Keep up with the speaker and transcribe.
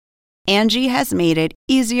Angie has made it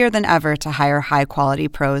easier than ever to hire high-quality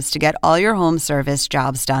pros to get all your home service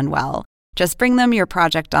jobs done well. Just bring them your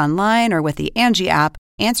project online or with the Angie app,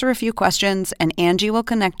 answer a few questions, and Angie will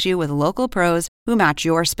connect you with local pros who match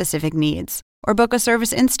your specific needs. Or book a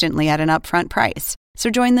service instantly at an upfront price. So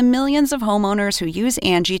join the millions of homeowners who use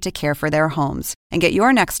Angie to care for their homes and get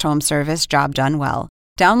your next home service job done well.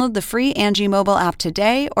 Download the free Angie mobile app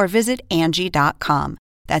today or visit Angie.com.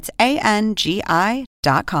 That's ANGI.com.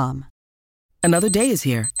 Another day is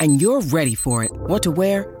here, and you're ready for it. What to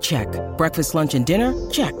wear? Check. Breakfast, lunch, and dinner?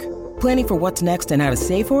 Check. Planning for what's next and how to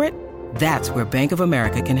save for it? That's where Bank of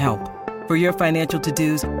America can help. For your financial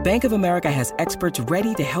to-dos, Bank of America has experts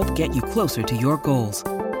ready to help get you closer to your goals.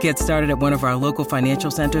 Get started at one of our local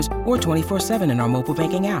financial centers or 24/7 in our mobile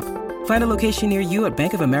banking app. Find a location near you at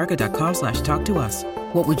bankofamerica.com/talktous.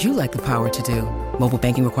 What would you like the power to do? Mobile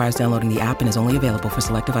banking requires downloading the app and is only available for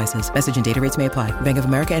select devices. Message and data rates may apply. Bank of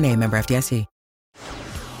America N.A., member FDIC.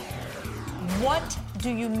 What do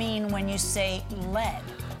you mean when you say lead?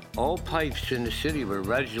 All pipes in the city were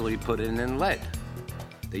originally put in lead.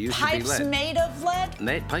 They used to be Pipes lead. made of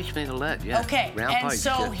lead? Pipes made of lead, yeah. Okay, Round and pipes, so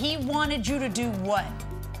yeah. he wanted you to do what?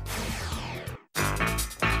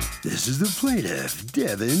 This is the plaintiff,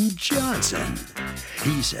 Devin Johnson.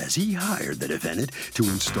 He says he hired the defendant to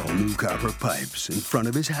install new copper pipes in front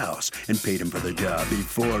of his house and paid him for the job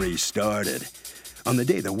before he started. On the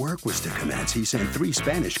day the work was to commence, he sent 3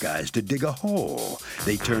 Spanish guys to dig a hole.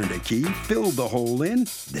 They turned a key, filled the hole in,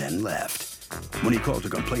 then left. When he called to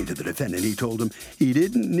complain to the defendant, he told him he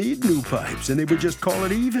didn't need new pipes and they would just call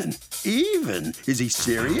it even. Even? Is he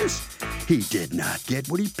serious? He did not get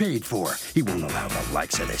what he paid for. He won't allow the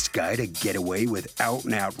likes of this guy to get away with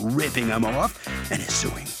out-and-out ripping him off and is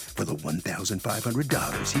suing for the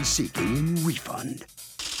 $1,500 he's seeking in refund.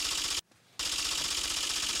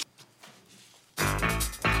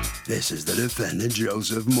 This is the defendant,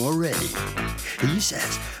 Joseph Moretti. He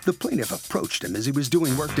says the plaintiff approached him as he was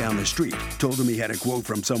doing work down the street, told him he had a quote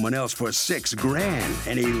from someone else for $6,000,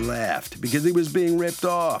 and he laughed because he was being ripped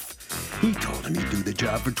off. He told him he'd do the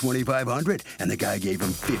job for $2,500, and the guy gave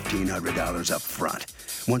him $1,500 up front.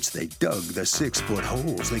 Once they dug the 6-foot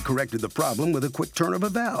holes, they corrected the problem with a quick turn of a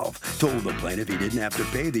valve, told the plaintiff he didn't have to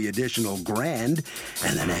pay the additional $1,000,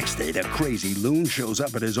 and the next day the crazy loon shows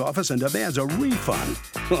up at his office and demands a refund.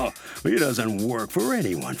 Oh, he doesn't work for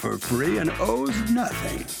anyone for free and owes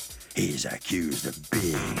nothing. He's accused of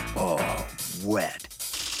being all wet.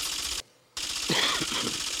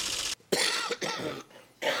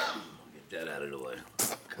 Get that out of the way.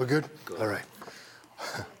 We're good? All right.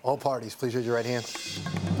 All parties, please raise your right hand.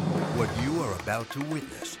 What you are about to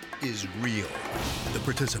witness is real. The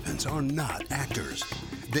participants are not actors.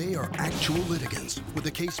 They are actual litigants with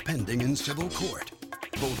a case pending in civil court.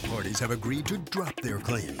 Both parties have agreed to drop their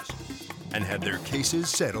claims and have their cases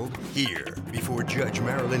settled here before Judge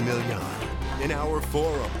Marilyn Milian in our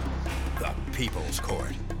forum, the People's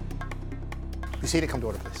Court. Be seated, come to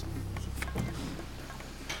order, please.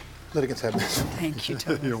 Litigants have this. Thank you,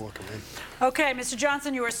 Thomas. You're welcome, man. Okay, Mr.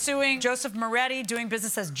 Johnson, you are suing Joseph Moretti, doing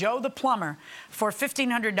business as Joe the Plumber, for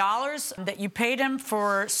 $1,500 that you paid him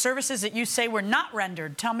for services that you say were not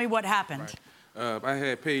rendered. Tell me what happened. Right. I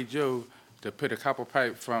had paid Joe to put a copper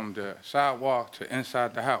pipe from the sidewalk to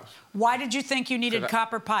inside the house. Why did you think you needed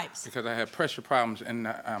copper pipes? Because I had pressure problems in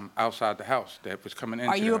the, outside the house that was coming into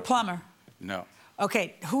Are you the a plumber? No.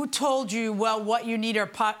 Okay, who told you, well, what you need are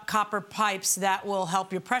copper pipes that will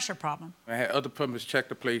help your pressure problem? I had other plumbers check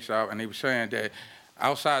the place out, and they were saying that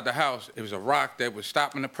outside the house, it was a rock that was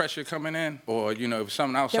stopping the pressure coming in, or, you know, it was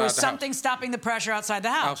something outside the house. There was something stopping the pressure outside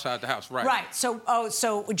the house? Outside the house, right. Right, so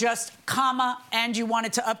just comma, and you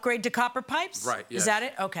wanted to upgrade to copper pipes? Right, yes. Is that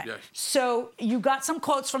it? Okay. Yes. So you got some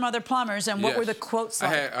quotes from other plumbers, and what were the quotes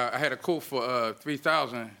like? I had a quote for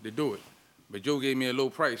 $3,000 to do it, but Joe gave me a low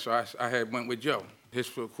price, so I went with Joe. His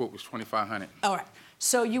quote was $2,500. All right.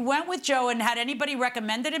 So you went with Joe, and had anybody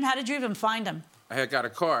recommended him? How did you even find him? I had got a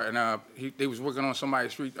car, and they was working on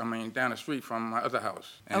somebody's street, down the street from my other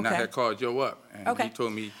house. And I had called Joe up, and he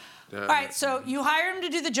told me all right, so you hire him to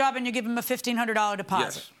do the job, and you give him a $1,500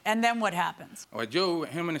 deposit. Yes. And then what happens? Well, Joe,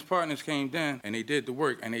 him and his partners came down, and they did the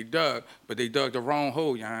work, and they dug, but they dug the wrong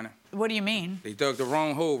hole, Your Honor. What do you mean? They dug the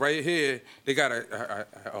wrong hole right here. They got a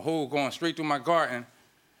hole going straight through my garden,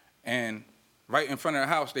 and right in front of the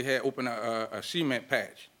house, they had opened a cement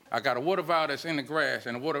patch. I got a water valve that's in the grass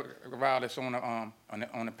and a water valve that's on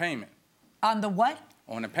the pavement. On the what?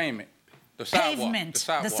 On the pavement. The sidewalk. Pavement.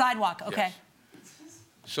 The sidewalk. Okay. Yes.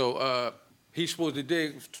 So he's supposed to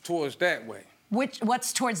dig towards that way.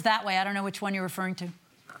 What's towards that way? I don't know which one you're referring to.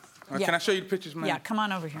 Can I show you the pictures, man? Yeah, come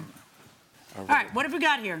on over here. All right, what have we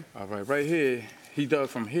got here? All right here, he dug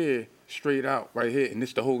from here straight out, right here, and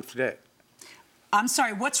this the hole for that. I'm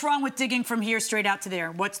sorry, what's wrong with digging from here straight out to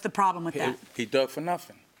there? What's the problem with that? He dug for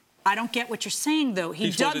nothing. I don't get what you're saying, though.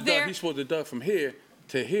 He dug there. He's supposed to dug from here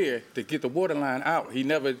to here to get the water line out. It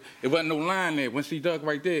wasn't no line there. Once he dug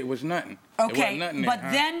right there, it was nothing. Okay, it wasn't nothing but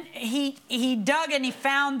there, then he dug and he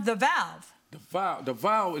found the valve. The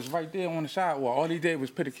valve is right there on the sidewalk. All he did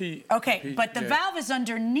was put a key. Okay, but the valve is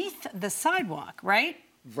underneath the sidewalk, right?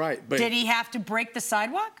 Right, but... Did he have to break the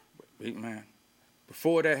sidewalk? Wait, man.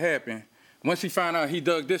 Before that happened, once he found out he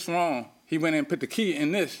dug this wrong, he went in and put the key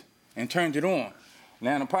in this and turned it on.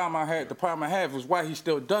 Now, the problem I have was why he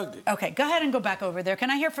still dug it. Okay, go ahead and go back over there. Can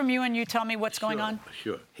I hear from you and you tell me what's going on?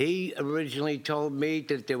 Sure. He originally told me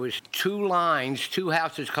that there was two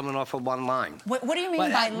houses coming off of one line. What do you mean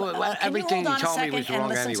by... everything he told me was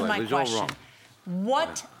wrong anyway. It was all wrong.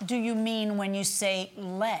 What do you mean when you say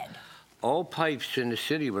lead? All pipes in the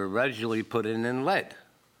city were originally put in lead.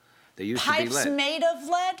 They used to be lead. Pipes made of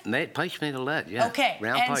lead? Pipes made of lead, yeah. Okay,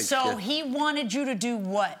 round and pipes, so yeah. He wanted you to do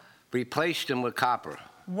what? Replaced them with copper.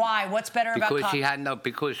 Why? What's better about copper?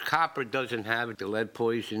 Because copper doesn't have the lead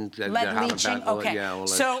poison. Lead leaching. Okay. Yeah,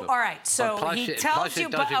 so all right. So he tells you,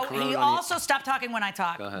 but he also stop talking when I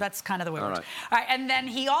talk. That's kind of the way it works. All right. And then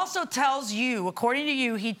he also tells you, according to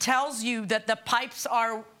you, he tells you that the pipes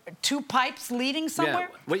are two pipes leading somewhere.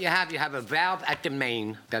 Yeah. What you have a valve at the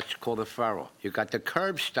main that's called a furrow. You got the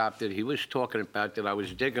curb stop that he was talking about that I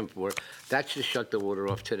was digging for. That's to shut the water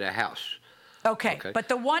off to the house. Okay, but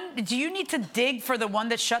the one, do you need to dig for the one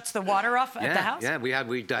that shuts the water off at the house? Yeah,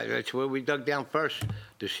 that's where we dug down first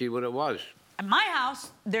to see what it was. At my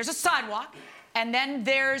house, there's a sidewalk, and then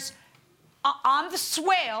there's, on the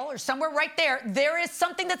swale, or somewhere right there, there is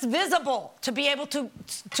something that's visible to be able to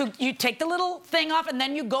you take the little thing off, and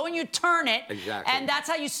then you go and you turn it. Exactly. And that's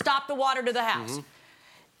how you stop the water to the house. Mm-hmm.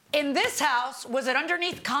 In this house, was it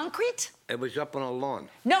underneath concrete? It was up on a lawn.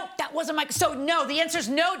 No, that wasn't my... So, no, the answer's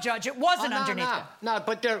no, Judge. It wasn't underneath. No,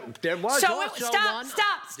 but there was so also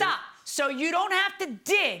Stop. So you don't have to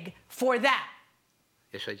dig for that.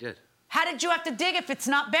 Yes, I did. How did you have to dig if it's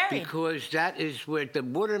not buried? Because that is where the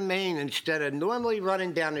water main, instead of normally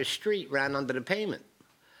running down the street, ran under the pavement.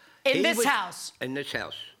 In this house? In this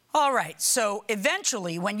house. All right. So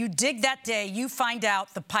eventually, when you dig that day, you find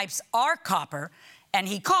out the pipes are copper. And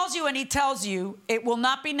he calls you and he tells you it will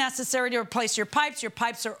not be necessary to replace your pipes. Your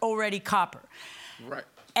pipes are already copper. Right.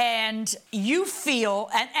 And you feel,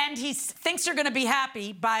 and he thinks you're going to be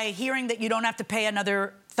happy by hearing that you don't have to pay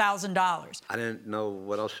another $1,000. I didn't know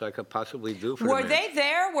what else I could possibly do for Were they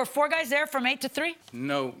there? Were four guys there from 8 to 3?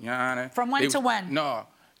 No, Your Honor. From when to when? No,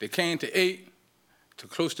 they came to 8 to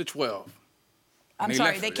close to 12. I'm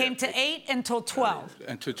sorry, they came to 8 until 12.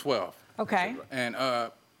 Until 12. Okay. And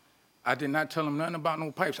I did not tell him nothing about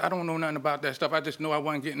no pipes. I don't know nothing about that stuff. I just know I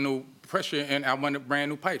wasn't getting no pressure and I wanted brand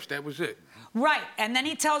new pipes. That was it. Right. And then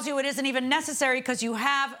he tells you it isn't even necessary because you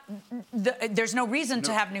have, there's no reason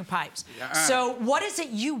to have new pipes. So what is it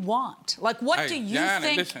you want? Like, what do you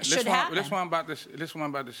think should happen? This one I'm about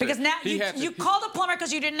to say. Because now you called a plumber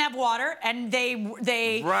because you didn't have water, and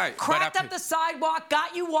they cracked up the sidewalk,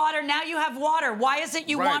 got you water. Now you have water. Why is it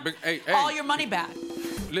you want all your money back?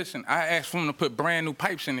 Listen, I asked for him to put brand new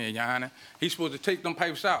pipes in there, Your Honor. He's supposed to take them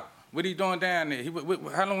pipes out. What he doing down there?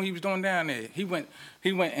 How long he was doing down there? He went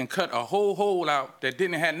and cut a whole hole out that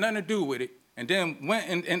didn't have nothing to do with it, and then went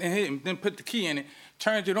and hit him, then put the key in it,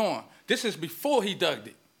 turned it on. This is before he dug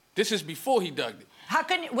it. How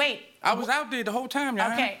can you, wait. I was out there the whole time, Your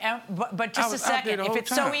Honor. Okay, but just a second. If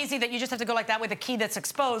it's so easy that you just have to go like that with a key that's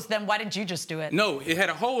exposed, then why didn't you just do it? No, it had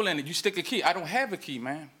a hole in it. You stick a key. I don't have a key,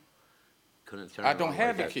 man. I don't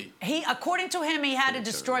have a key. According to him, he had to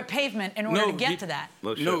destroy pavement in order to get to that.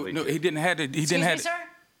 No, he didn't have to. Excuse me, sir?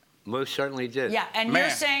 Most certainly did. Yeah, and you're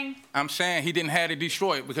saying? I'm saying he didn't have to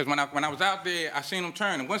destroy it because when I was out there, I seen him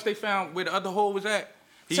turn. And once they found where the other hole was at,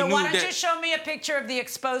 he knew that. So why don't you show me a picture of the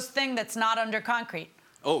exposed thing that's not under concrete?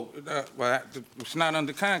 Oh, well, it's not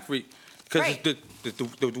under concrete because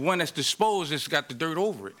the one that's disposed has got the dirt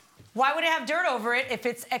over it. Why would it have dirt over it if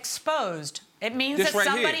it's exposed? It means that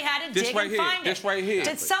somebody had to dig and find it. This right here.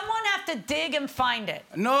 Did someone have to dig and find it?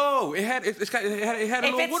 No, it had a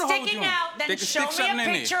little water hole. If it's sticking out, then show me a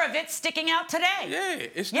picture of it sticking out today. Yeah,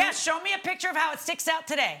 it's not. Yeah, show me a picture of how it sticks out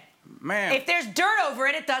today. Ma'am. If there's dirt over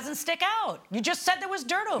it, it doesn't stick out. You just said there was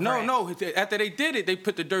dirt over it. No. After they did it, they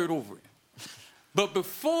put the dirt over it. But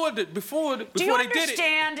before they did it. Do you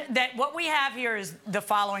understand that what we have here is the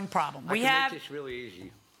following problem? I can make this really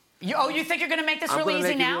easy. You think you're going to make this really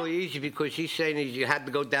easy now? I'm going to make it really easy because he's saying you had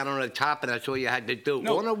to go down on the top and that's all you had to do.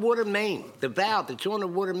 No. On a water main, the valve that's on the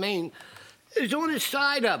water main, It's on the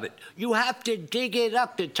side of it. You have to dig it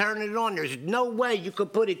up to turn it on. There's no way you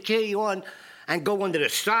could put a key on and go under the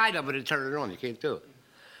side of it and turn it on. You can't do it.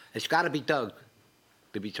 It's got to be dug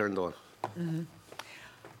to be turned on.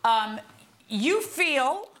 Mm-hmm. You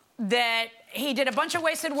feel that he did a bunch of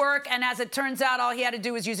wasted work, and as it turns out, all he had to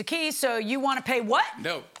do was use a key, so you want to pay what?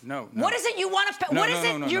 No. What is it you want to pay? What is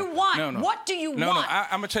it you want? No. What do you want? No,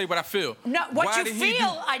 I'm going to tell you what I feel. No, what Why you did he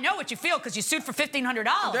feel, I know what you feel, because you sued for $1,500.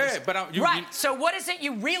 Yeah, but right, so what is it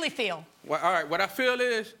you really feel? Well, all right, what I feel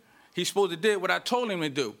is he's supposed to do what I told him to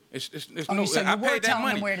do. So you were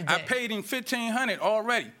telling him where to do. I paid him $1,500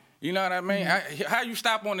 already. You know what I mean? How you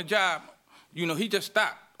stop on the job? You know, he just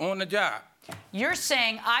stopped on the job. You're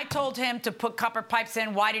saying I told him to put copper pipes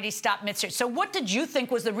in. Why did he stop midstream? So what did you think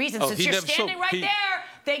was the reason? Since you're standing there,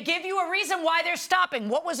 they give you a reason why they're stopping.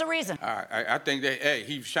 What was the reason? I think that, hey,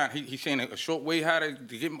 he's saying a short way how to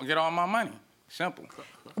get all my money. Simple.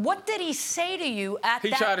 What did he say to you at that?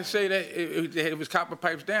 He tried to say that it was copper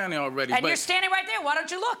pipes down there already. And you're standing right there. Why don't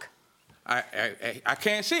you look? I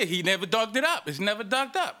can't see it. He never dug it up. It's never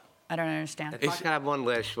dug up. I don't understand. If I can have one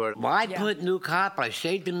last word. Why put new copper? I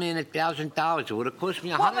saved the man $1,000. It would have cost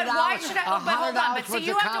me $100. Well, but why should I? But hold on. But see,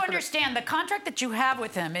 you have to copper. understand the contract that you have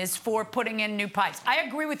with him is for putting in new pipes. I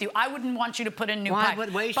agree with you. I wouldn't want you to put in new pipes.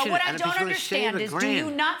 But what I don't understand is, do you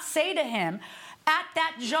not say to him at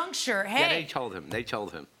that juncture, hey? Yeah, they told him. They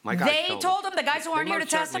told him. My guys told him. The guys who aren't here to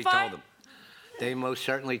testify. They most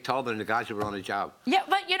certainly told them, the guys who were on the job. Yeah,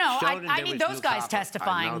 but, you know, I need those guys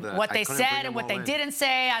testifying what they said and what they didn't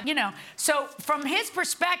say, you know. So from his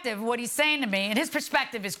perspective, what he's saying to me, and his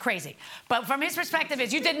perspective is crazy, but from his perspective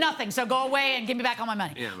is, you did nothing, so go away and give me back all my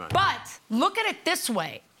money. Yeah, right. But look at it this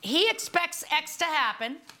way. He expects X to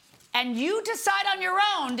happen, and you decide on your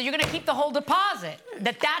own that you're going to keep the whole deposit,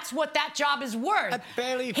 that's what that job is worth. I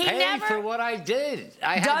barely paid for what I did.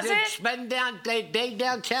 I had to spend day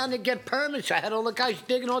downtown to get permits. I had all the guys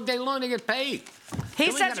digging all day long to get paid.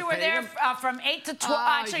 He said you were there from 8 to 12.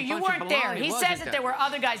 Actually, you weren't there. He says that there were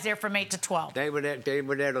other guys there from 8 to 12. They were there till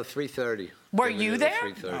 3:30. Were you there?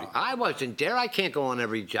 3:30. I wasn't there. I can't go on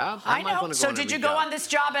every job. I know. So did you go on this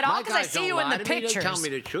job at all? Because I see you in the pictures. They tell me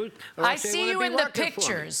the truth. I see you in the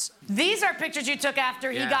pictures. These are pictures you took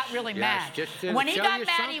after he got really mad. When he got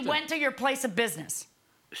mad, he went to your place of business.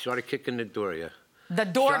 Started kicking the door, yeah. The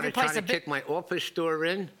door of your place of business? Started trying to kick my office door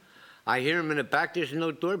in. I hear him in the back. There's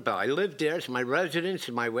no doorbell. I live there. It's my residence,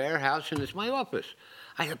 my warehouse, and it's my office.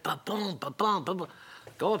 I hear ba-boom, ba-boom, ba-boom.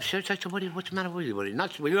 Go upstairs. I said, what's the matter with you? What are you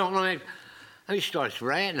nuts? You don't know. And he starts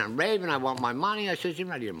ranting and raving. I want my money. I says, you're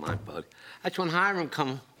out of your mind, bud. That's when Hiram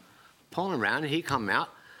come pulling around, and he come out,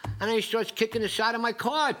 and then he starts kicking the side of my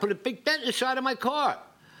car. I put a big dent in the side of my car.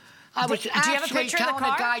 I was actually telling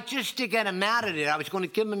the guy just to get him out of there. I was going to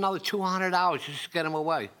give him another $200 just to get him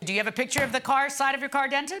away. Do you have a picture of the car, side of your car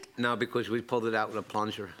dented? No, because we pulled it out with a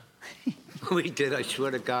plunger. We did, I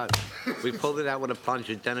swear to God. We pulled it out with a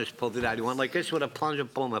plunger. Dennis pulled it out. He went like this with a plunger,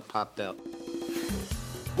 boom, it popped out.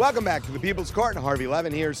 Welcome back to the People's Court. Harvey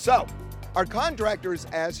Levin here. So, are contractors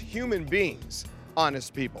as human beings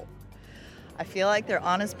honest people? I feel like they're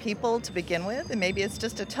honest people to begin with, and maybe it's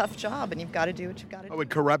just a tough job, and you've got to do what you've got to do. Oh, it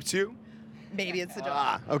corrupts you? Maybe it's the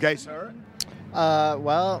job. Okay, sir.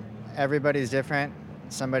 Well, everybody's different.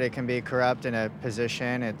 Somebody can be corrupt in a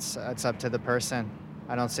position. It's up to the person.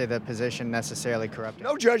 I don't see the position necessarily corrupt.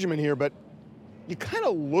 No judgment here, but you kind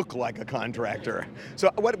of look like a contractor.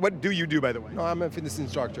 So what do you do, by the way? No, I'm a fitness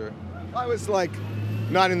instructor. I was like,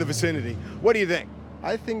 not in the vicinity. What do you think?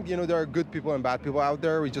 I think, there are good people and bad people out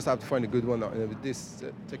there. We just have to find a good one with this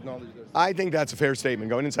technology. I think that's a fair statement,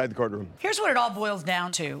 going inside the courtroom. Here's what it all boils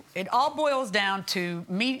down to. It all boils down to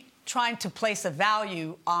me trying to place a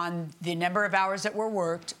value on the number of hours that were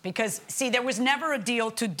worked because, see, there was never a deal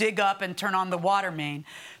to dig up and turn on the water main.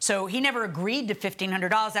 So he never agreed to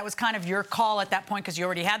 $1,500. That was kind of your call at that point because you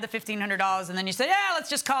already had the $1,500, and then you said, yeah, let's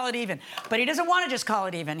just call it even. But he doesn't want to just call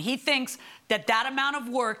it even. He thinks that amount of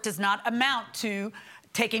work does not amount to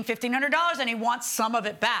taking $1,500, and he wants some of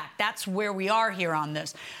it back. That's where we are here on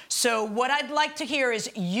this. So what I'd like to hear is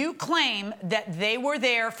you claim that they were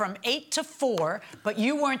there from 8 to 4, but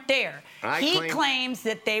you weren't there. He claims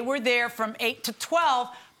that they were there from 8 to 12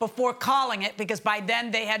 before calling it, because by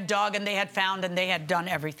then they had dug and they had found and they had done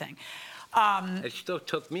everything. It still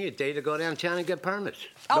took me a day to go downtown and get permits.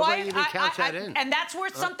 Nobody even counts that in. And that's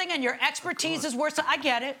worth something, and your expertise is worth something. I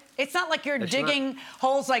get it. It's not like you're digging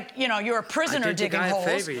holes like, you're a prisoner digging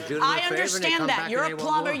holes. I understand that. You're a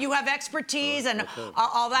plumber. You have expertise, and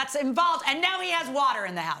all that's involved. And now he has water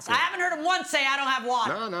in the house. I haven't heard him once say, I don't have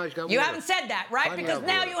water. No, he's got water. You haven't said that, right? Because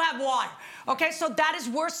now you have water. Okay, so that is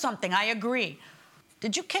worth something. I agree.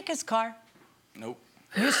 Did you kick his car? Nope.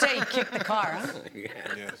 You say you kicked the car, huh? Yeah.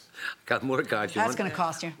 Yes. Got more guys. That's going to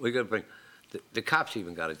cost you. We're going to bring... The cops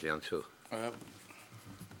even got it down, too.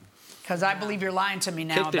 Because I believe you're lying to me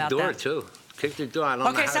now Kick the about door, that. too. Kick the door. I don't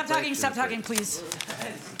know Okay, how stop to break talking, it. stop talking, please.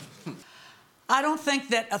 I don't think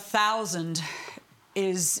that 1,000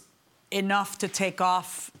 is enough to take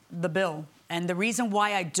off the bill. And the reason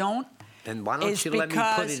why I don't Then why don't you let me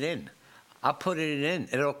put it in? I'll put it in.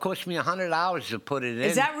 It'll cost me $100 to put it in.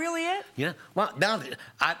 Is that really it? Yeah. Well, now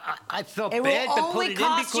I felt It will bad to put only it in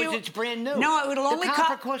cost because you- it's brand new. No, it'll only The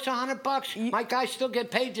copper costs $100. My guys still get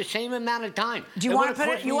paid the same amount of time. Do you want to put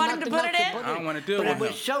it? You want him to put it in? I don't want to do it But with it was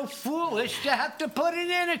him. so foolish to have to put it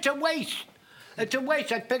in. It's a waste. It's a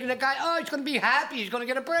waste. I figured the guy, he's going to be happy. He's going to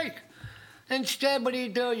get a break. Instead, what do?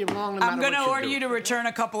 You're wrong no matter I'm going to what order do. you to return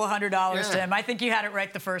a couple of $100 to Yeah. him. I think you had it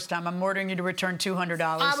right the first time. I'm ordering you to return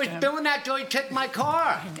 $200 I to was him. doing that till he kicked my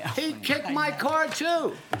car. He kicked my car,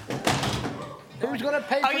 too. Who's going to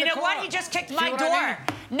pay for Oh, the you know car? what? He just kicked See my what door. I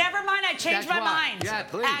mean? Never mind, I changed That's my why. mind. Yeah,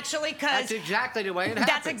 please. Actually, because That's exactly the way it happened.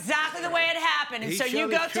 That's exactly the way it happened. And He so you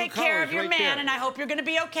showed go his true take care of colors your right man, there. and I hope you're going to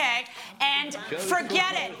be okay. And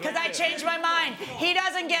forget it, because I changed my mind. He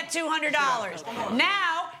doesn't get $200.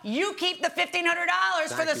 Now you keep the $1,500 for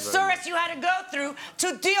the Thank you very service you had to go through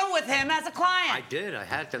to deal with him as a client. I did. I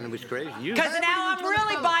had to, and it was crazy. Because now I'm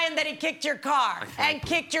really buying that he kicked your car and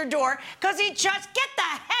kicked your door. Because he just get the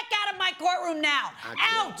heck out of my courtroom now.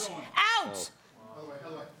 Out! Out!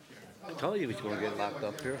 I told you he was going to get locked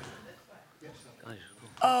up here.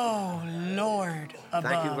 Oh, Lord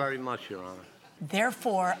above. Thank you very much, Your Honor.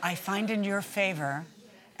 Therefore, I find in your favor,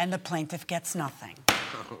 and the plaintiff gets nothing.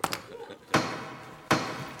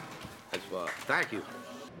 That's why. Thank you.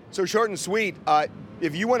 So short and sweet,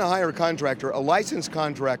 if you want to hire a contractor, a licensed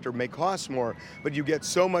contractor may cost more, but you get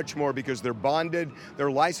so much more because they're bonded,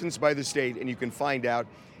 they're licensed by the state, and you can find out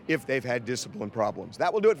if they've had discipline problems.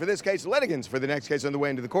 That will do it for this case. Litigants for the next case on the way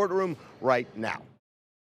into the courtroom right now.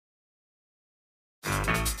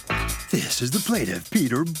 This is the plaintiff,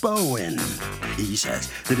 Peter Bowen. He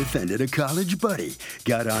says the defendant, a college buddy,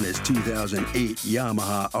 got on his 2008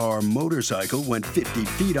 Yamaha R motorcycle, went 50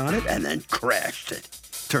 feet on it, and then crashed it.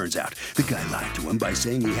 Turns out the guy lied to him by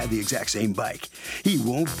saying he had the exact same bike. He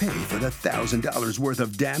won't pay for the $1,000 worth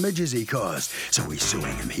of damages he caused, so he's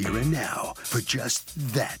suing him here and now for just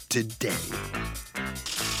that today.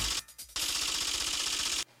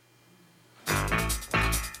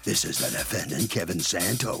 This is the defendant, Kevin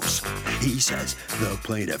Santos. He says the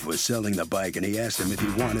plaintiff was selling the bike and he asked him if he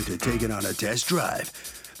wanted to take it on a test drive.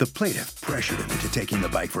 The plaintiff pressured him into taking the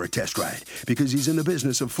bike for a test ride because he's in the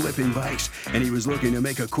business of flipping bikes and he was looking to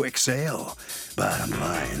make a quick sale. Bottom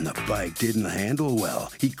line, the bike didn't handle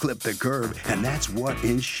well. He clipped the curb, and that's what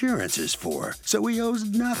insurance is for, so he owes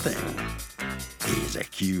nothing. He's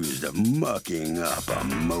accused of mucking up a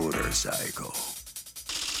motorcycle.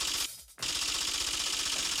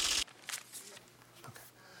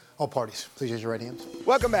 All parties, please raise your right hands.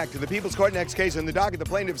 Welcome back to the People's Court. Next case on the docket. The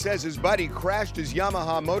plaintiff says his buddy crashed his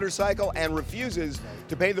Yamaha motorcycle and refuses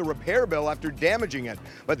to pay the repair bill after damaging it.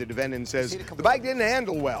 But the defendant says the bike didn't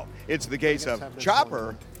handle well. It's the case of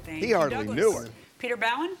Chopper. Thank He you, hardly Douglas. knew her. Peter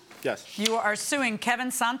Bowen? Yes. You are suing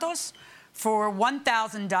Kevin Santos for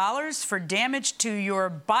 $1,000 for damage to your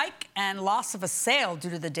bike and loss of a sale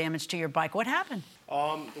due to the damage to your bike. What happened?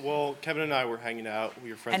 Well, Kevin and I were hanging out.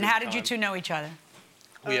 We were friends. And at how the did you time. two know each other?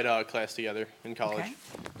 We had a class together in college. Okay.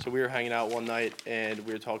 So we were hanging out one night and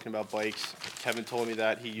we were talking about bikes. Kevin told me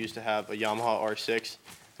that he used to have a Yamaha R6,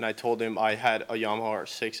 and I told him I had a Yamaha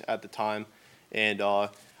R6 at the time. And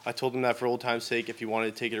I told him that for old time's sake, if he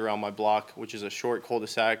wanted to take it around my block, which is a short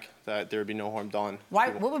cul-de-sac, that there would be no harm done. Why?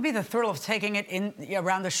 What would be the thrill of taking it in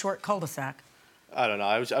around the short cul-de-sac? I don't know.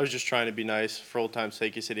 I was just trying to be nice. For old time's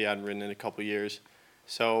sake, he said he hadn't ridden in a couple years.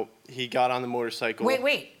 So he got on the motorcycle.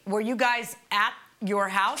 Wait. Were you guys at your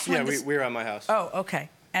house? Yeah, when this... we were at my house. Oh, okay.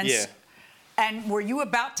 And yeah. And were you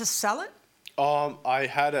about to sell it? I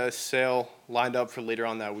had a sale lined up for later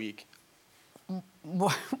on that week.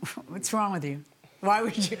 What's wrong with you? Why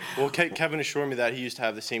would you? Well, Kevin assured me that he used to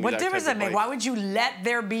have the same What exact difference type does it of make? bike. Why would you let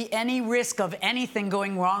there be any risk of anything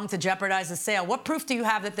going wrong to jeopardize the sale? What proof do you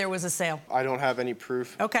have that there was a sale? I don't have any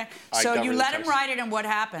proof. Okay, I so got you rid of let the him text. ride it, and what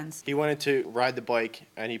happens? He wanted to ride the bike,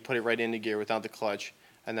 and he put it right into gear without the clutch.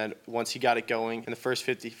 And then once he got it going, in the first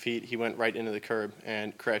 50 feet, he went right into the curb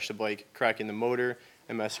and crashed the bike, cracking the motor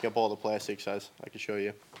and messing up all the plastics, as I can show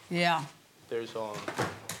you. Yeah. There's all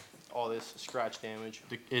this scratch damage.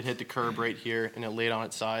 It hit the curb right here, and it laid on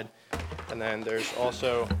its side. And then there's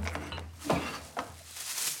also,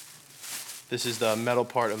 this is the metal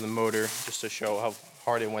part of the motor, just to show how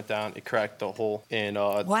hard it went down. It cracked the hole in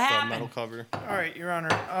the metal cover. All right, Your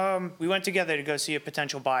Honor. We went together to go see a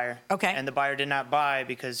potential buyer. Okay. And the buyer did not buy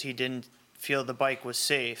because he didn't feel the bike was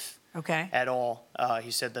safe. Okay. At all.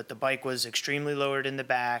 He said that the bike was extremely lowered in the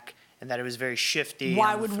back and that it was very shifty.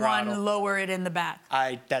 Why on the would throttle. one lower it in the back?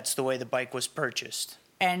 That's the way the bike was purchased.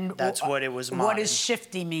 And that's what it was modded. What does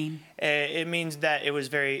shifty mean? It means that it was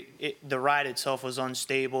the ride itself was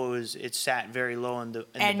unstable. It sat very low in the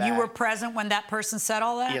back. And you were present when that person said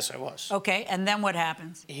all that? Yes, I was. Okay, and then what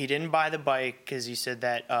happens? He didn't buy the bike because he said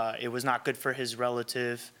that it was not good for his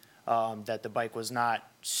relative, that the bike was not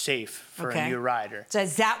safe for a new rider. So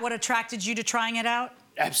is that what attracted you to trying it out?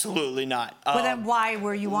 Absolutely not. Well, then why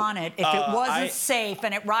were you on it? If it wasn't safe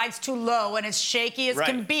and it rides too low and as shaky as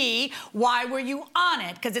can be, why were you on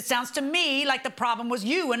it? Because it sounds to me like the problem was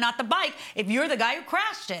you and not the bike if you're the guy who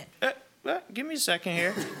crashed it. Give me a second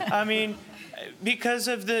here. I mean, because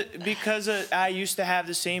I used to have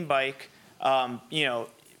the same bike, you know,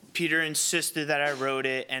 Peter insisted that I rode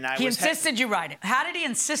it, and He insisted you ride it. How did he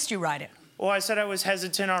insist you ride it? Well, I said I was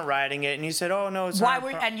hesitant on riding it, and he said, "Oh no, it's why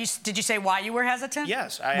not." Did you say why you were hesitant?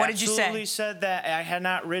 Yes, What did you say? absolutely said that I had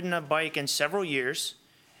not ridden a bike in several years,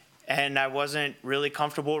 and I wasn't really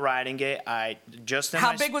comfortable riding it.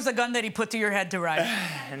 How big was the gun that he put to your head to ride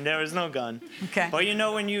it? And there was no gun. Okay. But you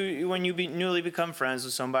know, when you newly become friends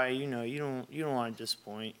with somebody, you know, you don't want to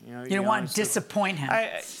disappoint. You know, you don't want to disappoint him.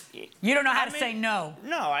 You don't know how to say no.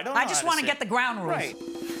 No, I don't. I just want to get the ground rules. Right.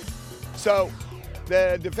 So,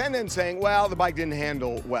 the defendant's saying, well, the bike didn't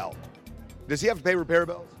handle well. Does he have to pay repair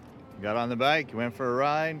bills? Got on the bike, you went for a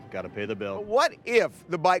ride, got to pay the bill. What if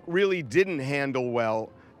the bike really didn't handle well,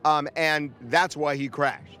 and that's why he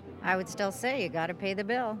crashed? I would still say you got to pay the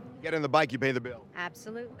bill. Get on the bike, you pay the bill.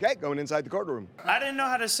 Absolutely. Okay, going inside the courtroom. I didn't know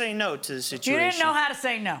how to say no to the situation. You didn't know how to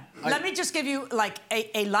say no. Let me just give you like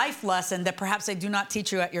a life lesson that perhaps they do not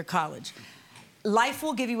teach you at your college. Life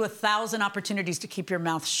will give you 1,000 opportunities to keep your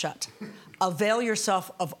mouth shut. Avail yourself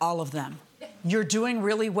of all of them. You're doing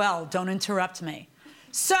really well. Don't interrupt me.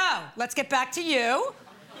 So, let's get back to you,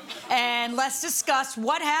 and let's discuss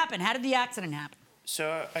what happened. How did the accident happen?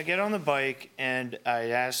 So I get on the bike, and I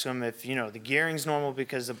ask him if, you know, the gearing's normal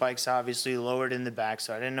because the bike's obviously lowered in the back,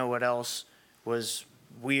 so I didn't know what else was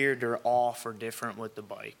weird or off or different with the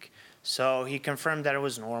bike. So he confirmed that it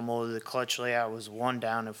was normal. The clutch layout was 1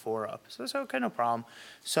 down and 4 up. So I said, okay, no problem.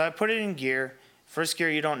 So I put it in gear. First gear,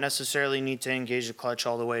 you don't necessarily need to engage the clutch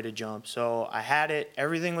all the way to jump. So I had it.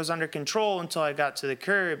 Everything was under control until I got to the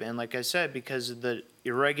curb. And like I said, because of the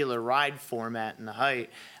irregular ride format and the height,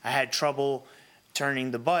 I had trouble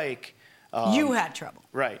turning the bike. You had trouble.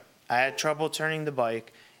 Right. I had trouble turning the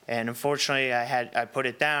bike. And unfortunately, I put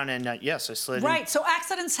it down, and yes, I slid. Right. So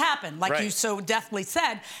accidents happen, like you so deftly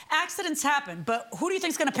said. Accidents happen, but who do you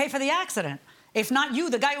think is going to pay for the accident? If not you,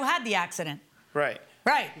 the guy who had the accident. Right.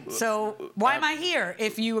 Right. So why am I here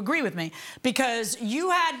if you agree with me? Because you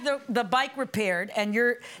had the bike repaired, and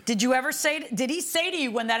did he say to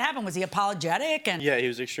you when that happened, was he apologetic? Yeah, he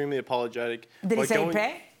was extremely apologetic. Did he say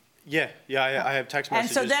pay? Yeah, I have text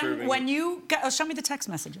messages. And so then proving when show me the text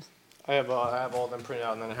messages. I have all of them printed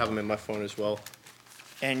out, and then I have them in my phone as well.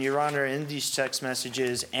 And Your Honor, in these text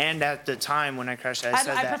messages, and at the time when I crashed, I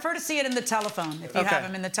said that. I prefer to see it in the telephone. If you have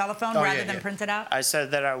them in the telephone rather than printed out. I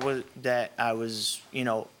said that I was, you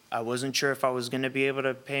know, I wasn't sure if I was going to be able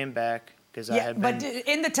to pay him back because I had been. But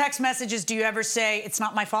in the text messages, do you ever say it's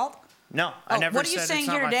not my fault? No, I never what are you said saying it's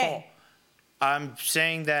not here my today? fault. I'm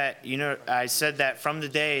saying that, you know, I said that from the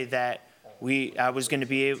day that I was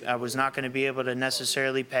not going to be able to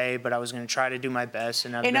necessarily pay, but I was going to try to do my best.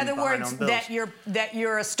 And in other words, that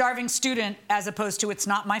you're a starving student as opposed to it's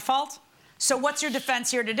not my fault. So what's your defense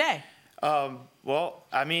here today? Well,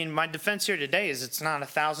 I mean, my defense here today is it's not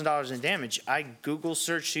 $1,000 in damage. I Google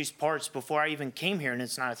searched these parts before I even came here, and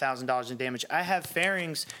it's not $1,000 in damage. I have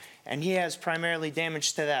fairings, and he has primarily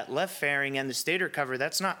damage to that left fairing and the stator cover.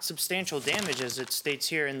 That's not substantial damage, as it states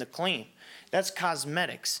here in the claim. That's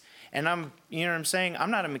cosmetics. And you know what I'm saying?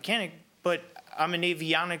 I'm not a mechanic, but I'm an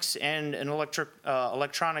avionics and an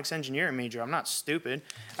electronics engineering major. I'm not stupid.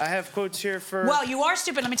 I have quotes here for... Well, you are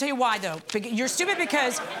stupid. Let me tell you why, though. You're stupid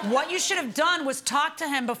because what you should have done was talk to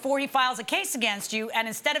him before he files a case against you, and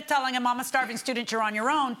instead of telling him, I'm a starving student, you're on your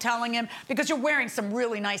own, telling him, because you're wearing some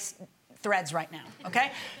really nice threads right now,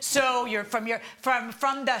 okay? So you're from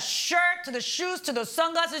the shirt to the shoes to those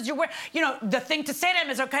sunglasses you wear. You know, the thing to say to him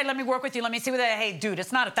is, okay, let me work with you. Let me see what that. Hey, dude,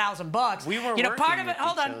 it's not $1,000. We were you know, part of working it.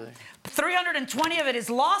 Hold with on. each other. 320 of it is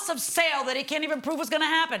loss of sale that he can't even prove was going to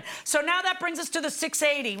happen. So now that brings us to the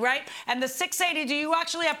 680, right? And the 680, do you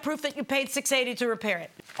actually have proof that you paid 680 to repair it?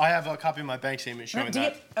 I have a copy of my bank statement showing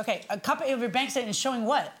that. Okay, a copy of your bank statement showing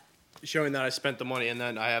what? Showing that I spent the money, and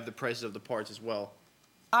then I have the prices of the parts as well.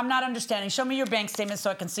 I'm not understanding. Show me your bank statement so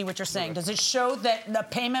I can see what you're saying. Does it show that the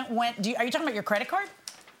payment went? Are you talking about your credit card?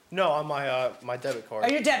 No, on my debit card. Oh,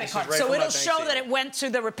 your debit card. Right, so it'll show that it went to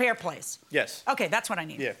the repair place. Yes. Okay, that's what I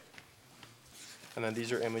need. Yeah. And then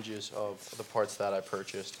these are images of the parts that I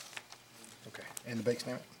purchased. Okay. And the bank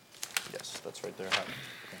statement? Yes, that's right there.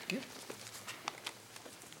 Thank you.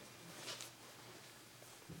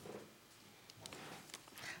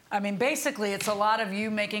 I mean, basically, it's a lot of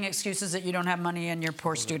you making excuses that you don't have money and you're a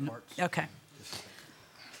poor student. Okay.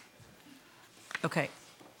 Okay.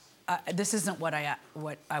 This isn't what I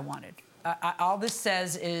wanted. All this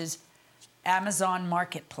says is Amazon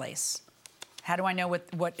Marketplace. How do I know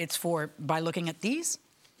what it's for? By looking at these?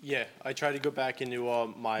 Yeah, I tried to go back into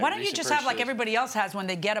my. Why don't you just have like everybody else has when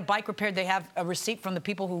they get a bike repaired? They have a receipt from the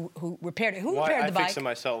people who repaired it. Who repaired the bike? I fixed it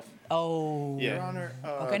myself. Oh. Yeah. Your Honor.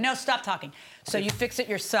 Okay, no, stop talking. So you fix it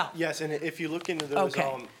yourself. Yes, and if you look into those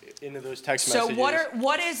text so messages. So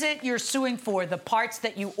what is it you're suing for? The parts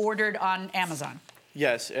that you ordered on Amazon?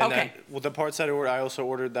 Yes, and then the parts that I ordered, I also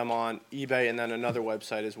ordered them on eBay and then another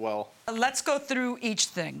website as well. Let's go through each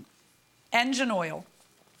thing. Engine oil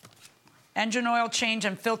change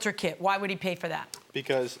and filter kit. Why would he pay for that?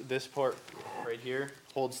 Because this part right here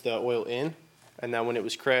holds the oil in, and then when it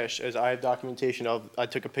was crashed, as I have documentation of, I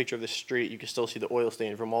took a picture of the street, you can still see the oil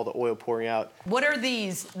stain from all the oil pouring out. What are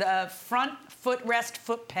these? The front footrest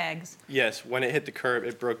foot pegs? Yes, when it hit the curb,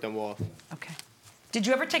 it broke them off. Okay. Did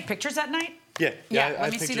you ever take pictures that night? Yeah.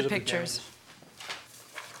 Let me see the pictures.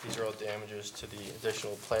 These are all damages to the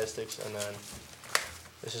additional plastics, and then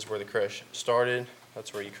this is where the crash started.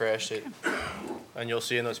 That's where you crashed it. And you'll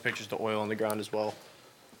see in those pictures the oil on the ground as well.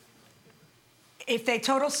 If they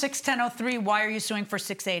total 61003, why are you suing for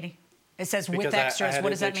 680? It says with Because extras.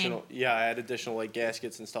 What does that mean? Yeah, I had additional like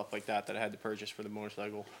gaskets and stuff like that I had to purchase for the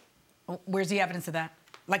motorcycle. Where's the evidence of that?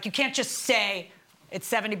 Like you can't just say it's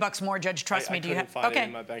 $70 more, Judge. Trust me. Do you have? Find it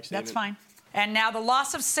in my bank statement. That's fine. And now the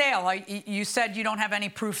loss of sale, you said you don't have any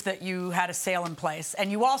proof that you had a sale in place.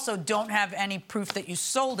 And you also don't have any proof that you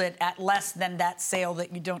sold it at less than that sale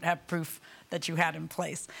that you don't have proof that you had in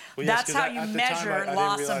place. Well, yes, that's how you measure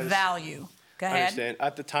loss of value. Go ahead. I understand.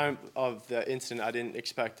 At the time of the incident, I didn't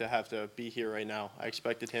expect to have to be here right now. I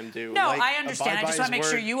expected him to. No, I understand. I just want to make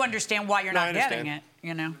sure you understand why you're not getting it,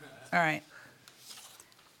 you know? All right.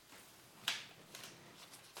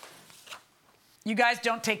 You guys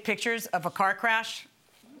don't take pictures of a car crash,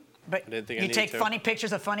 but you take funny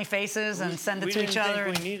pictures of funny faces and send it to each other?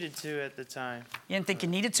 We didn't think we needed to at the time. You didn't think you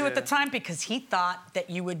needed to at the time because he thought that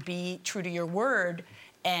you would be true to your word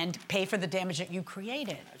and pay for the damage that you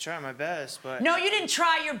created. I tried my best, but... No, you didn't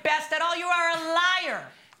try your best at all. You are a liar.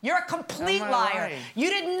 You're a complete liar. Lying? You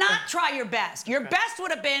did not try your best. Your best would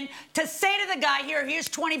have been to say to the guy, here's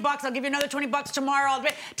 $20. I'll give you another $20 tomorrow.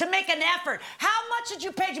 To make an effort. How much did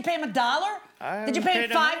you pay? Did you pay him $1? Did you pay him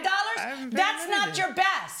 $5? That's not your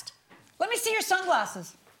best. Let me see your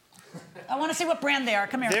sunglasses. I want to see what brand they are.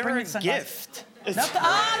 Come here. They bring were me a the sunglasses. gift. There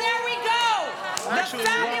we go. The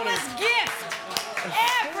fabulous gift.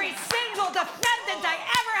 Every single defendant I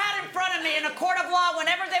ever had in front of me in a court of law,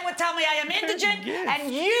 whenever they would tell me I am indigent,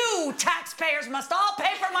 and you taxpayers must all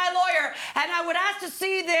pay for my lawyer, and I would ask to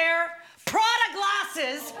see their Prada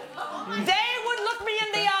glasses, they would look me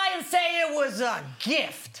in the eye and say it was a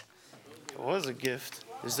gift. It was a gift.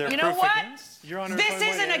 Is there You know proof what? against? Your Honor, This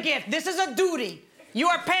isn't a gift. This is a duty. You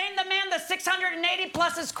are paying the man the $680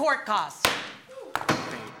 plus his court costs.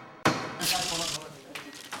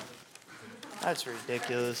 That's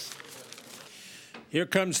ridiculous. Here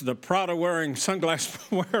comes the Prada-wearing,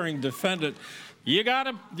 sunglass-wearing defendant. You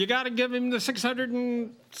gotta give him the 600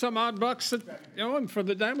 and some odd bucks that you owe him for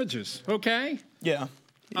the damages, okay? Yeah.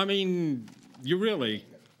 I mean, you really.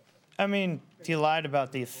 I mean, he lied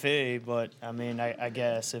about the fee, but I mean, I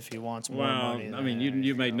guess if he wants more money. Well, I mean,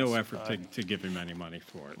 you made no effort to give him any money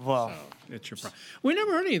for it. Well, so it's your problem. We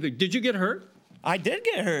never heard anything. Did you get hurt? I did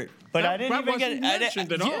get hurt, but I didn't even get.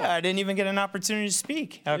 I didn't even get an opportunity to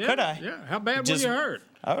speak. How could I? Yeah. How bad were you hurt?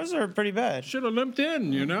 I was hurt pretty bad. Should have limped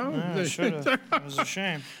in, you know. Yeah, should have. It was a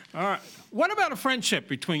shame. All right. What about a friendship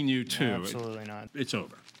between you two? No, absolutely not. It's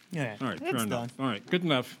over. Yeah. All right. It's Fair done. enough. All right. Good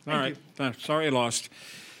enough. All Thank right. Sorry I lost.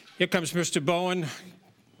 Here comes Mr. Bowen.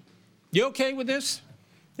 You okay with this?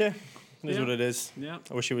 Yeah, it is Yeah. what it is. Yeah.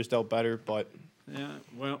 I wish he was dealt better, but Yeah,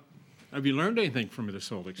 well, have you learned anything from this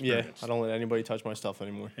whole yeah, experience? I don't let anybody touch my stuff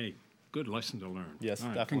anymore. Hey, good lesson to learn. Yes, All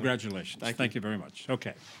right, definitely. Congratulations. Thank you very much.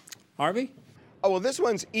 Okay. Harvey? Oh, well, this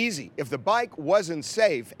one's easy. If the bike wasn't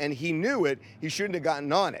safe and he knew it, he shouldn't have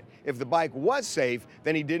gotten on it. If the bike was safe,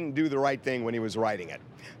 then he didn't do the right thing when he was riding it.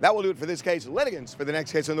 That will do it for this case. Litigants for the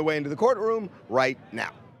next case on the way into the courtroom right now.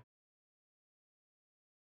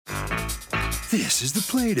 This is the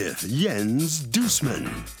plaintiff, Jens Duesman.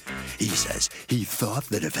 He says he thought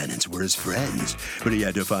the defendants were his friends, but he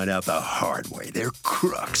had to find out the hard way. They're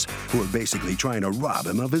crooks who were basically trying to rob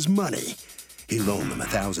him of his money. He loaned them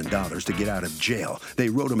 $1,000 to get out of jail. They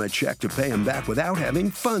wrote him a check to pay him back without having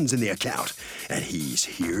funds in the account. And he's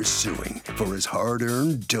here suing for his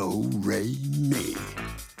hard-earned do-re-mi.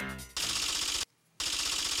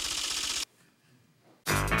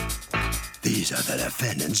 These are the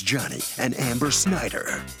defendants, Johnny and Amber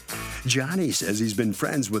Snyder. Johnny says he's been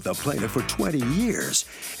friends with the plaintiff for 20 years,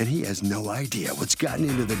 and he has no idea what's gotten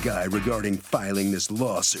into the guy regarding filing this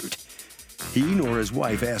lawsuit. He nor his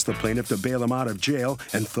wife asked the plaintiff to bail him out of jail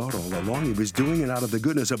and thought all along he was doing it out of the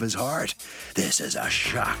goodness of his heart. This is a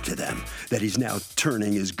shock to them that he's now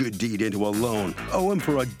turning his good deed into a loan. Owe him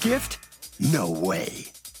for a gift? No way.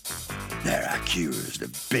 They're accused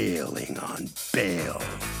of bailing on bail.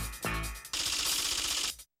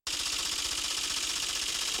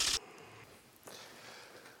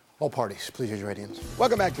 All parties, please raise your right hands.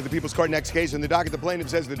 Welcome back to the People's Court. Next case in the docket, the plaintiff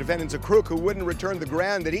says the defendant's a crook who wouldn't return the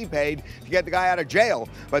grand that he paid to get the guy out of jail.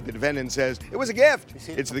 But the defendant says it was a gift.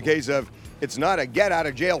 It's the case of it's not a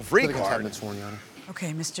get-out-of-jail-free card.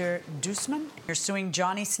 Okay, Mr. Duesman, you're suing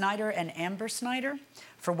Johnny Snyder and Amber Snyder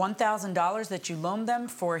for $1,000 that you loaned them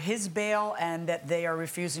for his bail and that they are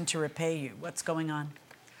refusing to repay you. What's going on?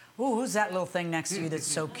 Ooh, who's that little thing next to you that's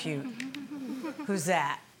so cute? Who's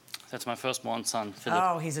that? That's my firstborn son, Philip.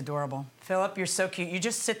 Oh, he's adorable. Philip, you're so cute. You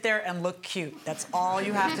just sit there and look cute. That's all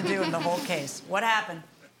you have to do in the whole case. What happened?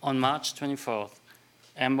 On March 24th,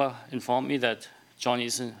 Amber informed me that Johnny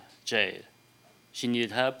is in jail. She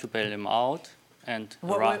needed help to bail him out and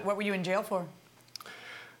What were you in jail for?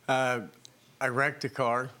 I wrecked a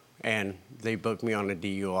car, and they booked me on a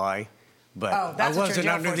DUI, but Oh, that's I what wasn't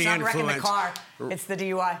you're in under jail for. the It's not wrecking influence. the car. It's the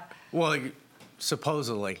DUI. Well,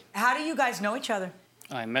 supposedly. How do you guys know each other?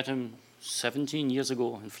 I met him 17 years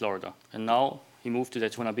ago in Florida. And now he moved to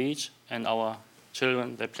Daytona Beach, and our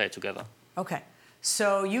children, they play together. Okay.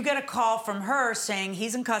 So you get a call from her saying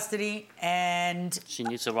he's in custody and... She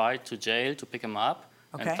needs a ride to jail to pick him up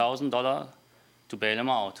and Okay. $1,000 to bail him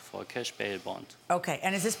out for a cash bail bond. Okay.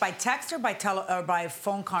 And is this by text or by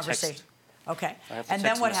phone conversation? Okay. I have the And then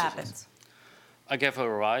text what messages. happens? I gave her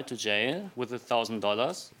a ride to jail with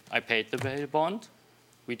 $1,000. I paid the bail bond.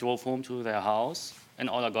 We drove home to their house, and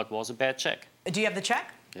all I got was a bad check. Do you have the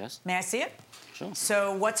check? Yes. May I see it? Sure.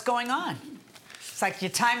 So what's going on? It's like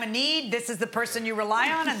your time of need, this is the person you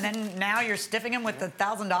rely on, and then now you're stiffing him with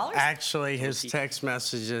 $1,000? Actually, his text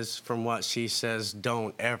messages, from what she says,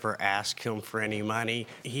 don't ever ask him for any money.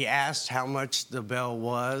 He asked how much the bail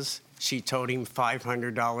was. She told him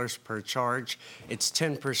 $500 per charge. It's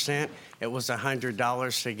 10%. It was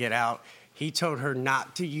 $100 to get out. He told her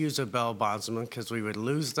not to use a bail bondsman because we would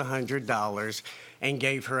lose the $100 and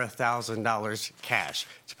gave her $1,000 cash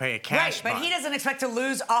to pay a cash Right, but bond. he doesn't expect to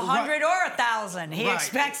lose 100 or 1,000. He Right.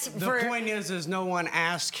 expects The point is no one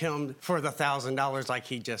asked him for the $1,000 like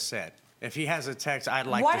he just said. If he has a text, I'd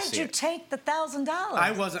like Why to did see you it. take the $1,000?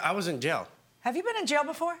 I was in jail Have you been in jail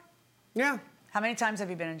before? Yeah. How many times have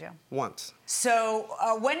you been in jail? once. So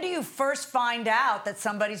when do you first find out that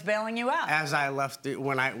somebody's bailing you out? As I left,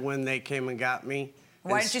 when they came and got me.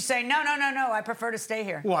 Why didn't you say, no, I prefer to stay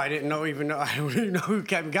here? Well, I didn't even know who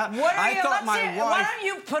came and got me. What are I you, thought my Why wife. don't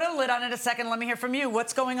you put a lid on it a second? Let me hear from you.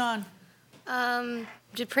 What's going on?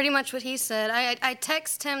 Pretty much what he said. I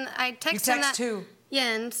texted him. I texted him text that who?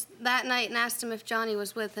 Jens that night and asked him if Johnny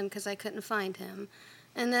was with him because I couldn't find him.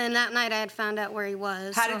 And then that night I had found out where he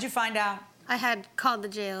was. How did you find out? I had called the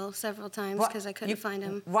jail several times What? because I couldn't find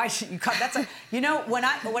him. Why should you cut? That's a, you know, when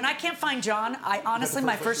I can't find John, I honestly,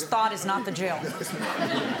 my first thought is not the jail.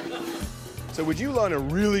 So would you loan a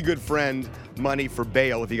really good friend money for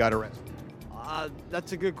bail if he got arrested?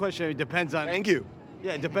 That's a good question. It depends on. Thank you.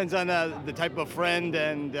 Yeah, it depends on the type of friend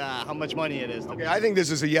and how much money it is. Okay, I think this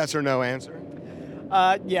is a yes or no answer.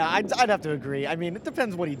 Yeah, I'd have to agree. I mean, it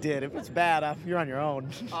depends what he did. If it's bad, you're on your own.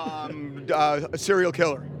 A serial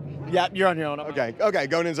killer. Yeah, you're on your own. Okay,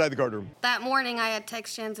 going inside the courtroom. That morning I had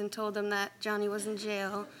texted Jens and told him that Johnny was in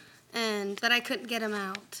jail and that I couldn't get him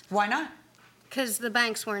out. Why not? Because the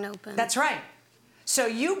banks weren't open. That's right. So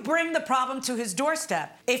you bring the problem to his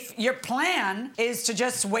doorstep. If your plan is to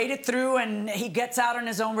just wait it through and he gets out on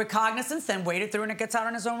his own recognizance, then wait it through and it gets out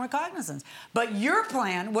on his own recognizance. But your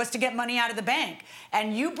plan was to get money out of the bank.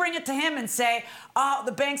 And you bring it to him and say, oh,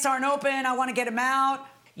 the banks aren't open, I want to get him out.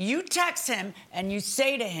 You text him and you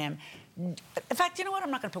say to him, in fact, you know what?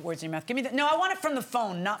 I'm not going to put words in your mouth. Give me that. No, I want it from the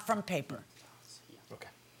phone, not from paper. Okay.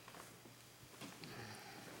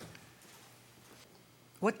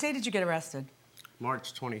 What day did you get arrested?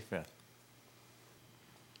 March 25th.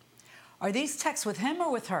 Are these texts with him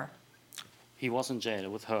or with her? He was in jail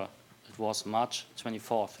with her. It was March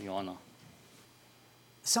 24th, Your Honor.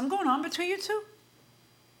 Something going on between you two?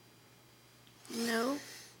 No.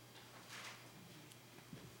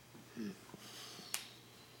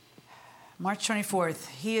 March 24th,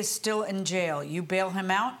 he is still in jail. You bail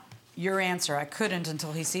him out? Your answer, I couldn't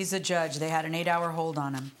until he sees the judge. They had an 8-hour hold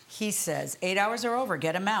on him. He says, 8 hours are over,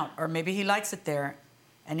 get him out. Or maybe he likes it there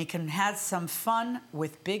and he can have some fun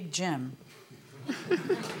with Big Jim.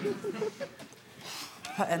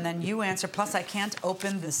 And then you answer, plus I can't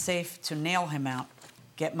open the safe to nail him out.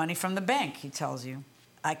 Get money from the bank, he tells you.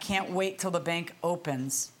 I can't wait till the bank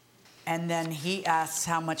opens. And then he asks,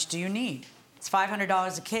 how much do you need? It's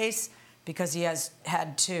 $500 a case because he has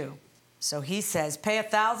had 2. So he says, pay a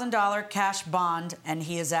 $1,000 cash bond and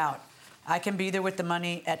he is out. I can be there with the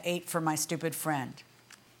money at 8 for my stupid friend.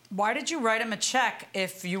 Why did you write him a check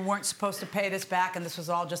if you weren't supposed to pay this back and this was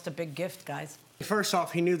all just a big gift, guys? First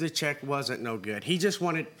off, he knew the check wasn't no good. He just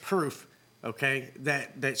wanted proof, okay,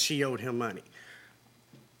 that she owed him money.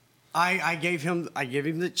 She gave him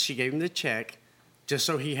the check just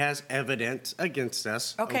so he has evidence against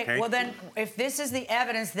us. Okay, well then, if this is the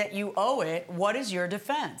evidence that you owe it, what is your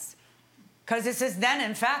defense? Because this is then,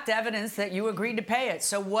 in fact, evidence that you agreed to pay it.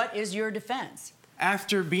 So what is your defense?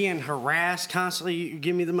 After being harassed constantly, you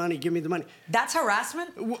give me the money, give me the money. That's harassment?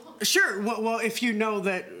 Well, sure. Well, if you know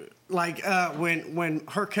that, like, when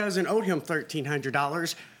her cousin owed him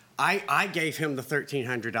 $1,300, I gave him the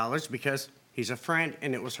 $1,300 because he's a friend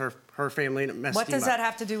and it was her family and it messed him up. What does that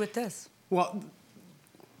have to do with this? Well,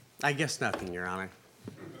 I guess nothing, Your Honor.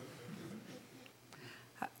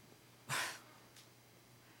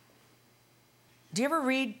 Do you ever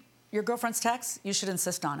read your girlfriend's text? You should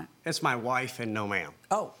insist on it. It's my wife and no ma'am.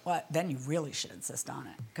 Oh, well, then you really should insist on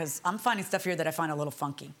it. Because I'm finding stuff here that I find a little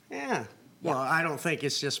funky. Yeah. Well, I don't think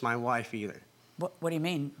it's just my wife either. What do you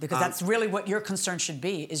mean? Because that's really what your concern should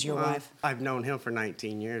be, is your wife. I've known him for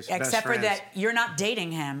 19 years. Except for that you're not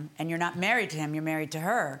dating him and you're not married to him, you're married to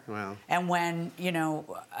her. Well. And when, you know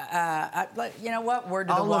what? Word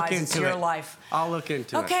to the wise, it's your life. I'll look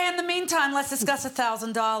into it. Okay, in the meantime, let's discuss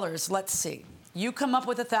 $1,000. Let's see. You come up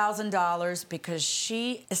with $1,000 because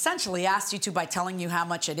she essentially asked you to by telling you how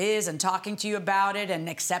much it is and talking to you about it and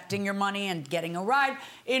accepting your money and getting a ride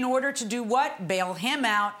in order to do what? Bail him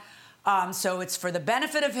out. So it's for the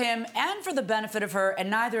benefit of him and for the benefit of her, and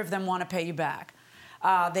neither of them want to pay you back.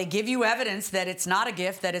 They give you evidence that it's not a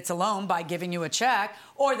gift, that it's a loan by giving you a check,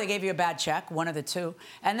 or they gave you a bad check, one of the two.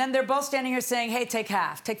 And then they're both standing here saying, hey, take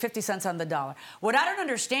half, take 50 cents on the dollar. What I don't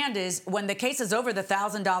understand is when the case is over, the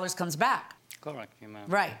 $1,000 comes back. Correct, ma'am.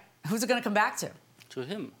 Right. Who's it going to come back to? To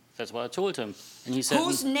him. That's what I told him. And he said...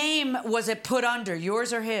 Whose name was it put under,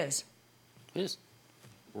 yours or his? His.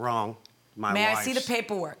 Wrong. My May wife's. I see the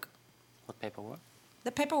paperwork? What paperwork?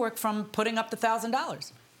 The paperwork from putting up the $1,000.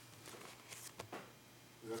 Is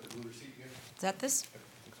that this?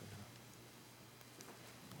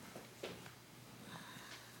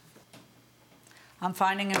 I'm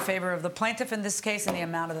finding in favor of the plaintiff in this case in the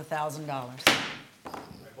amount of the $1,000.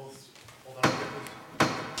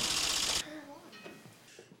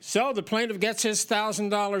 So the plaintiff gets his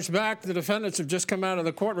 $1,000 back. The defendants have just come out of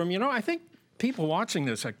the courtroom. You know, I think people watching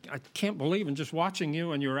this, I can't believe, and just watching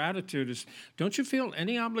you and your attitude is, don't you feel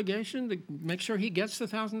any obligation to make sure he gets the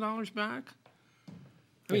 $1,000 back?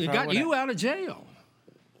 I mean, it got you out of jail.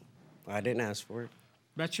 I didn't ask for it.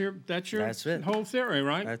 That's your it. whole theory,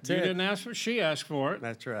 right? That's you it. didn't ask for it, she asked for it.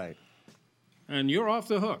 That's right. And you're off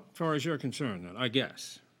the hook, as far as you're concerned, then, I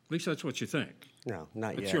guess. At least that's what you think. No,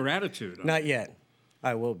 not yet. It's your attitude. Not yet.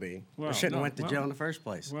 I will be. Well, I shouldn't have went to jail in the first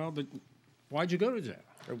place. Well, but why'd you go to jail?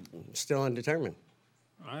 Still undetermined.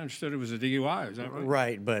 I understood it was a DUI, is that right?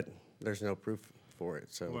 Right, but there's no proof for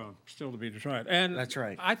it, so. Well, still to be tried. And that's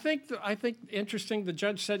right. I think interesting, the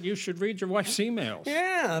judge said you should read your wife's emails.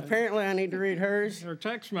 Yeah, apparently I need to read hers. Her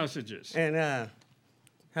text messages. And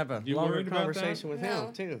have a longer conversation with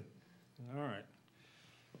him, too. All right.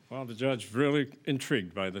 Well, the judge really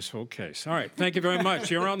intrigued by this whole case. All right, thank you very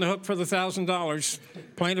much. You're on the hook for the $1,000.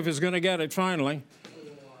 Plaintiff is going to get it finally.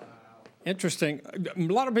 Interesting. A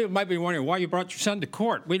lot of people might be wondering why you brought your son to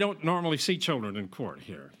court. We don't normally see children in court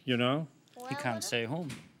here, you know? He can't stay home.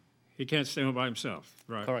 He can't stay home by himself,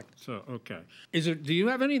 right? Correct. So, okay. Do you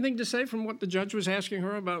have anything to say from what the judge was asking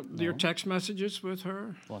her about your text messages with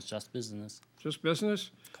her? It was just business. Just business?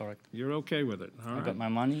 Correct. You're okay with it, all I right? got my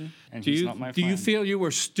money, and he's not my Do you friend. feel you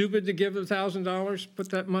were stupid to give $1,000, put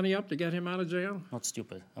that money up to get him out of jail? Not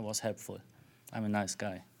stupid. I was helpful. I'm a nice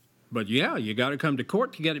guy. But yeah, you got to come to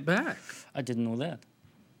court to get it back. I didn't know that.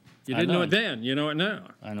 You didn't know it then. You know it now.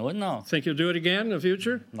 I know it now. Think you'll do it again in the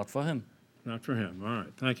future? Not for him. Not for him. All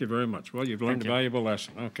right. Thank you very much. Well, you've learned Thank a you. valuable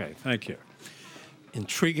lesson. Okay. Thank you.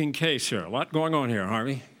 Intriguing case here. A lot going on here,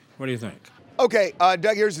 Harvey. What do you think? Okay,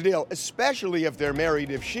 Doug, here's the deal. Especially if they're married,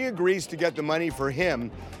 if she agrees to get the money for him,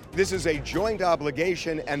 this is a joint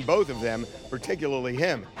obligation, and both of them, particularly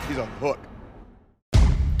him, he's a hook.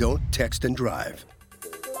 Don't text and drive.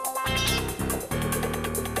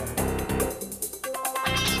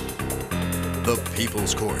 The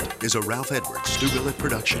People's Court is a Ralph Edwards, Stu Willett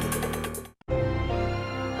production.